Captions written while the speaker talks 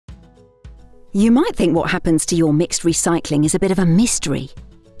You might think what happens to your mixed recycling is a bit of a mystery.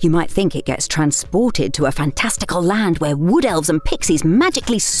 You might think it gets transported to a fantastical land where wood elves and pixies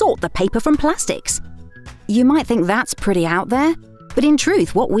magically sort the paper from plastics. You might think that's pretty out there, but in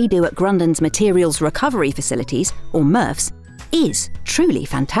truth, what we do at Grundon's Materials Recovery Facilities, or MRFs, is truly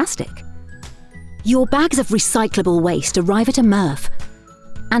fantastic. Your bags of recyclable waste arrive at a MRF,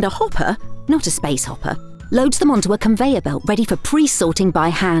 and a hopper, not a space hopper, loads them onto a conveyor belt ready for pre-sorting by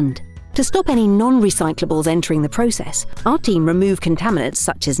hand. To stop any non-recyclables entering the process, our team remove contaminants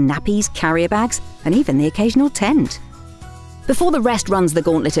such as nappies, carrier bags, and even the occasional tent. Before the rest runs the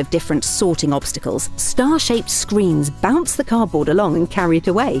gauntlet of different sorting obstacles, star-shaped screens bounce the cardboard along and carry it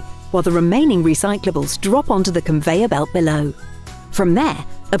away, while the remaining recyclables drop onto the conveyor belt below. From there,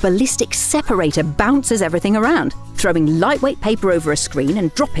 a ballistic separator bounces everything around, throwing lightweight paper over a screen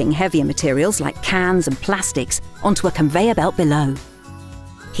and dropping heavier materials like cans and plastics onto a conveyor belt below.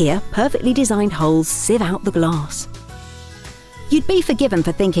 Here, perfectly designed holes sieve out the glass. You'd be forgiven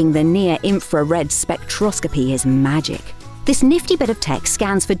for thinking the near-infrared spectroscopy is magic. This nifty bit of tech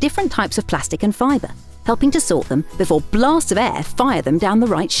scans for different types of plastic and fibre, helping to sort them before blasts of air fire them down the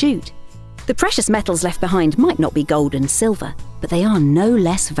right chute. The precious metals left behind might not be gold and silver, but they are no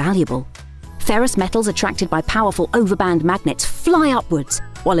less valuable. Ferrous metals attracted by powerful overband magnets fly upwards,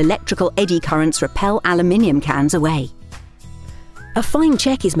 while electrical eddy currents repel aluminium cans away. A fine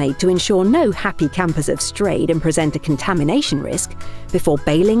check is made to ensure no happy campers have strayed and present a contamination risk before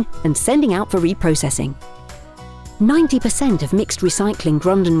baling and sending out for reprocessing. 90% of mixed recycling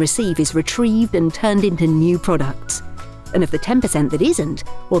Grundon receive is retrieved and turned into new products. And of the 10% that isn't,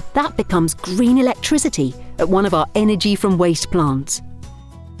 well, that becomes green electricity at one of our energy from waste plants.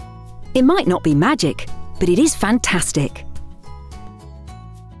 It might not be magic, but it is fantastic.